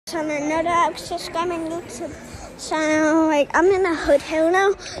on another house just coming looks at. So like I'm in a hotel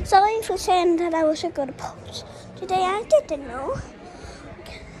now. Sorry for saying that I was a good post today. I didn't know.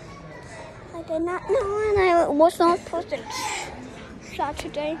 I did not know, and I was not posted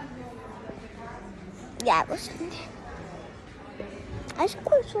Saturday. Yeah, it was Sunday. I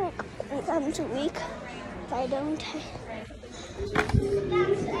suppose work once a week. If I don't.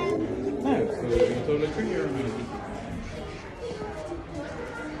 No, so you toiletry or no?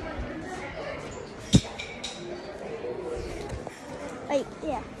 Like,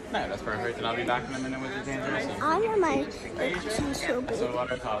 yeah. No, that's perfect, and I'll be back in a minute with the dangerous. I know my location's so big. So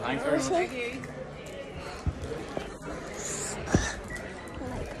what I call, thanks very much.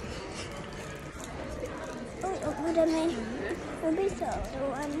 What am I? Ruby saw the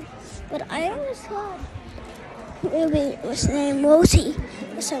one, but I always thought Ruby was named Rosie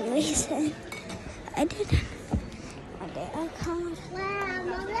for some reason. I didn't. I can't.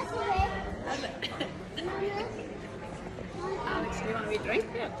 Alex, do you want to be drink?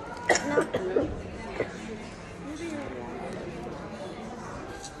 Yeah. No.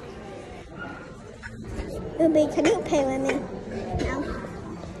 Ruby, can you play with me? No.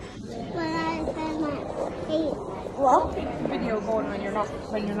 What? Video going when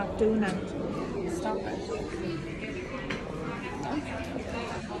you're not doing anything. Stop it.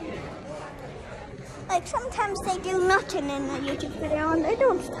 Like sometimes they do nothing in the YouTube video and they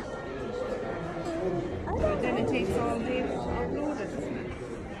don't stop. Then it takes all day to upload it.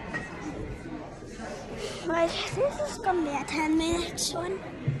 Right, this is gonna be a 10 minutes one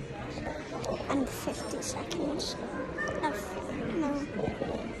and 50 seconds. No,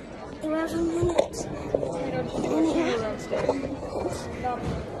 11 minutes.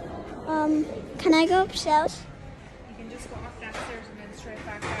 Can I go upstairs? You can just go up that stairs and then straight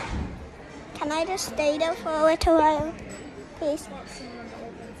back down. Can I just stay there for a little while, please?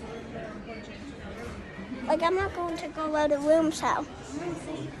 Like I'm not going to go out of the room, so.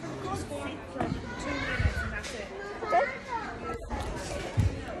 Just go in for 2 minutes and that's it. Okay.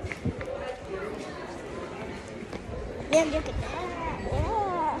 Yeah, look at that.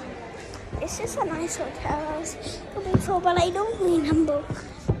 Yeah. This is a nice hotel I was looking for, but I don't remember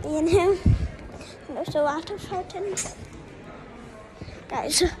being here. And there's a water fountain.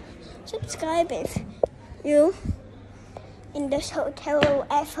 Guys, subscribe if you in this hotel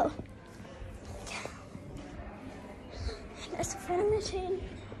ever. There's a phone machine.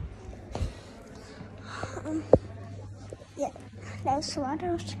 Yeah, there's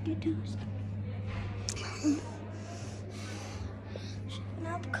water mosquitoes.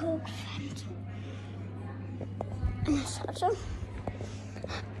 Up Coke Fanta. And a soda.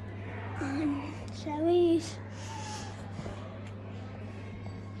 Cherries.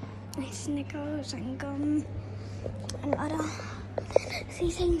 And Snickers and gum. And other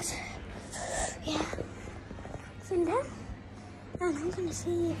things. Yeah. See that? And I'm gonna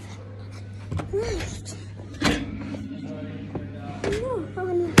see if left. No, I'm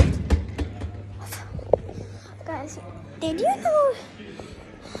left. Guys, did you know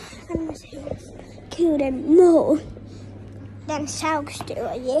kill them more than sharks do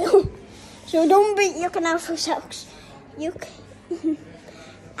a year? So don't be looking out for sharks. You can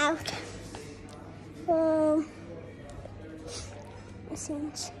out. So it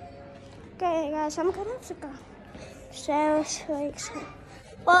seems. Okay, guys, I'm gonna have to go. So like so.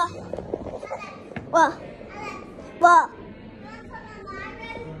 What?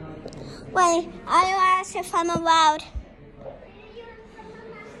 Wait, I asked if I'm allowed.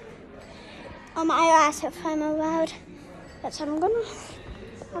 I asked if I'm allowed. But I'm gonna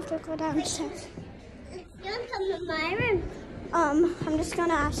have to go downstairs. You want to come to my room? I'm just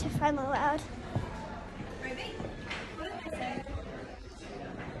gonna ask if I'm allowed. Ready? What did I say?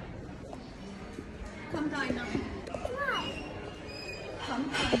 Come down now. Why? Come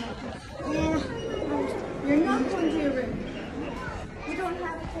down now. Yeah. You're not going to your room. You don't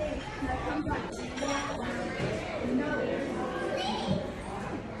have to. Now come back. No.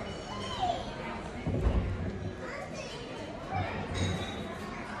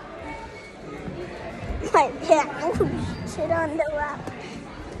 Like, yeah, sit on the lap.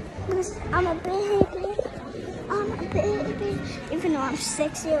 Because I'm a baby. Even though I'm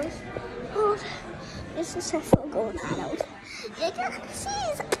 6 years old. This is a full grown adult. You can see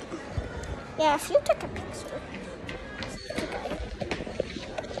it. Yeah, if you took a picture. Okay.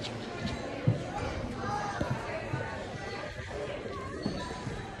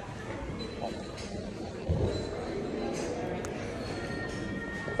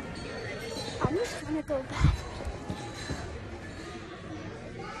 I'm just gonna go back.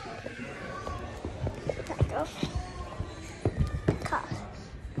 There I go. Car.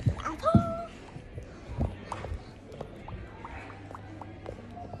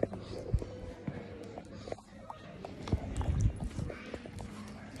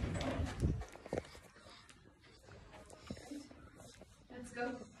 Go.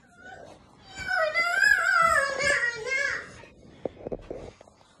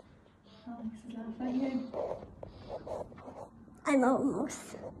 Alex is laughing at you. I'm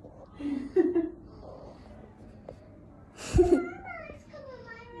almost.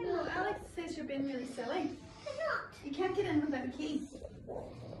 No, Alex says you're being really silly. You can't get in without a key.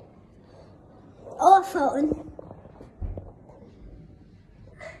 Or a phone.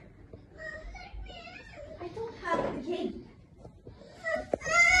 I don't have the key.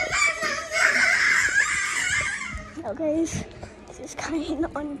 Oh guys, this is coming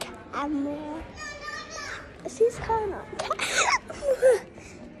on camera. This is coming on camera.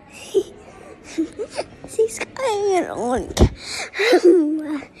 This is coming on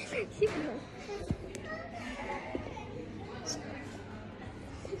camera.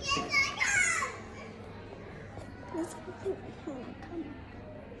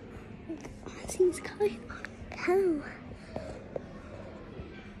 She's coming on camera.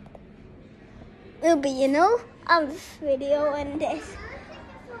 Will be, you know, on this video and this.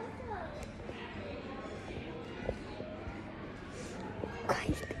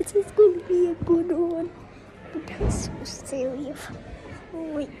 Guys, this is going to be a good one. But I'm so serious.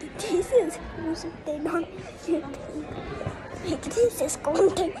 Wait, this is something on YouTube. Wait, this is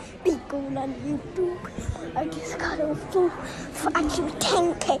going to be good on YouTube. I just got a full for actually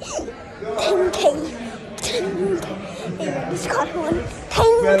 10K. 10K. 10K. I just got one.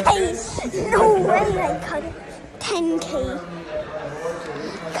 10K. No way I got it. 10K.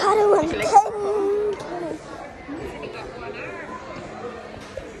 Got it one. 10K.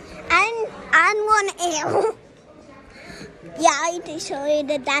 And one L. Yeah, I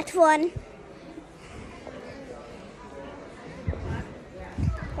decided that one.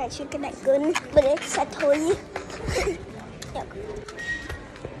 I should get that gun, but it's a toy. Yep.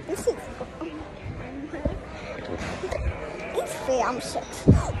 This is it's film sex.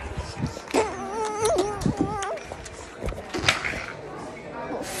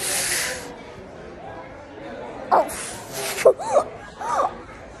 Oh.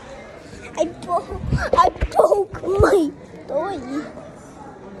 I broke my toy.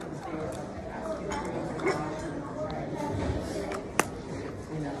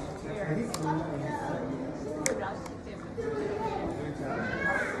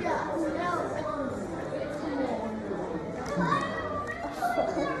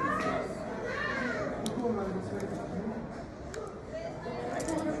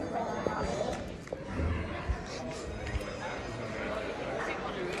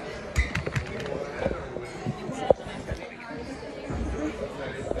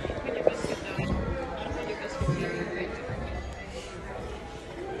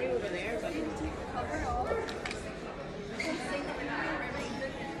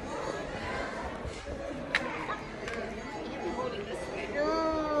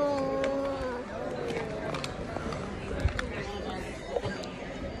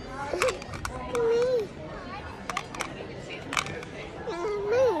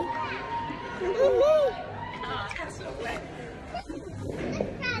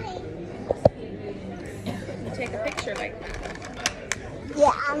 Take a picture like that.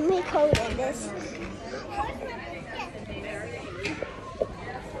 Yeah, I'm recording this.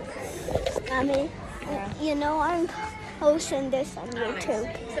 Mommy, you know I'm posting this on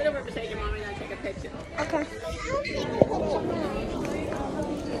YouTube. Sit over beside your mommy and I'll take a picture. Okay.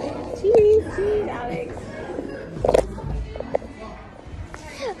 Cheese, Alex.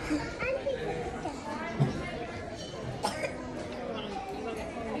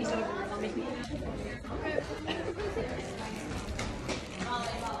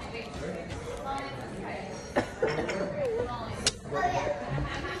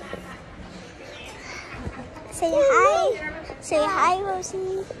 Say hi. Say hi,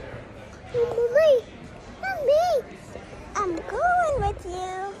 Rosie. Mommy. I'm going with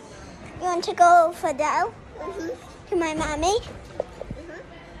you. You want to go for that? To my mommy?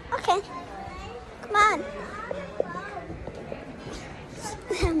 Okay. Come on.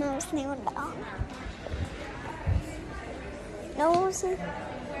 No, snail down. No, Rosie.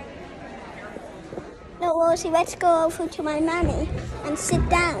 No, Rosie, let's go over to my mommy and sit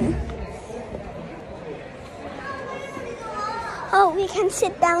down. Oh, we can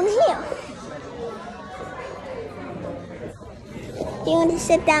sit down here. Do you want to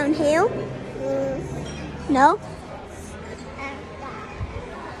sit down here? No?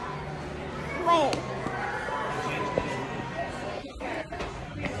 Wait.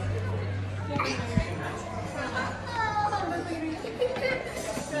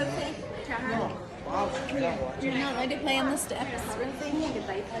 You're not allowed to play on the steps.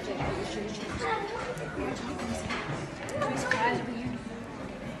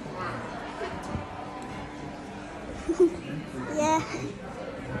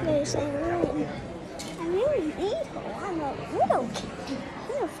 Yes, I really need her. I'm a little kid.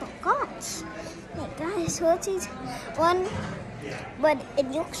 I forgot. Like, guys, what's his one? But it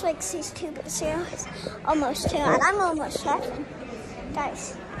looks like she's 2, but she's almost 2, and I'm almost 7.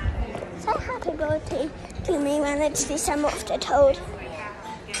 Guys, so I have to go to me when it's December of the Toad.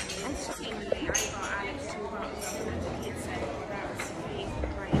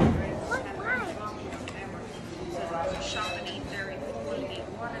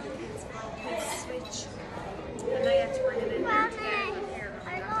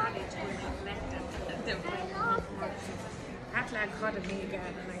 Atlag caught me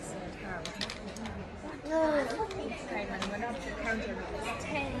again, and I said, how? And went up to the counter, it was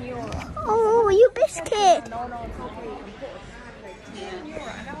 €10. Oh, you biscuit! No, it's okay. You can put it like €10,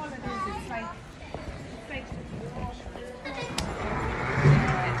 and all it is, it's like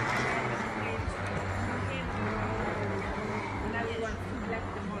and now you want to left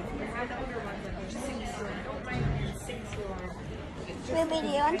them on. We had other ones that were €6. I don't mind being €6. Ruby, do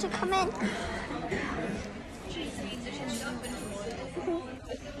you want to come in?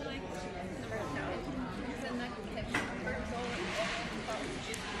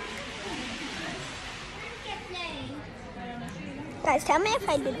 Guys, tell me if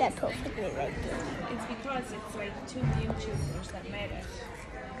I did that perfectly right. It's because it's like 2 YouTubers that made it.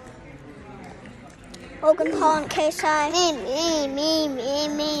 Logan Paul and KSI. Me.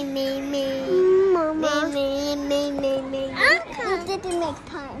 You didn't make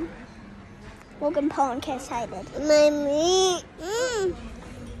time. Logan Paul and KSI did.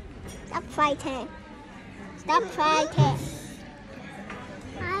 Stop fighting. Stop fighting.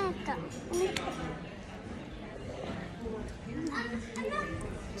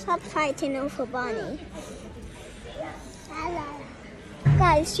 Stop fighting over Bonnie.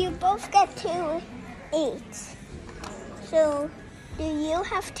 Guys, you both get to eat. So, do you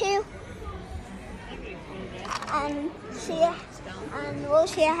have to? And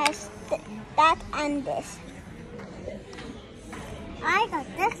Rosie has that and this. I got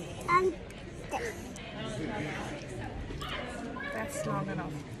this and this. That's long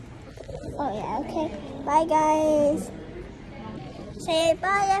enough. Oh yeah, okay. Bye guys. Say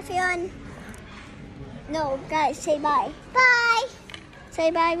bye everyone. No, guys, say bye. Bye.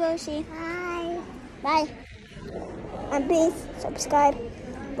 Say bye, Rosie. Bye. Bye. And please subscribe,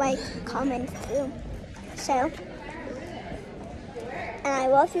 like, comment too. So, and I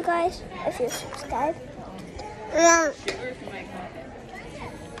love you guys if you subscribe.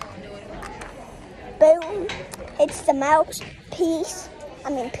 Boom. It's the mouse. Peace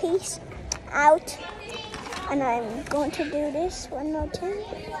out. And I'm going to do this one more time.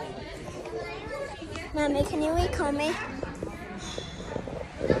 Mommy, can you recall me?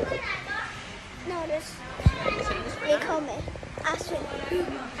 No, this. Recall me. Ask me.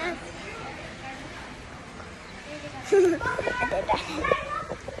 I did that.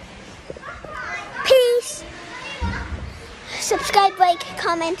 Peace. Subscribe, like,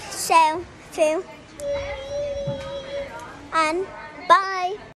 comment, share, too. And bye.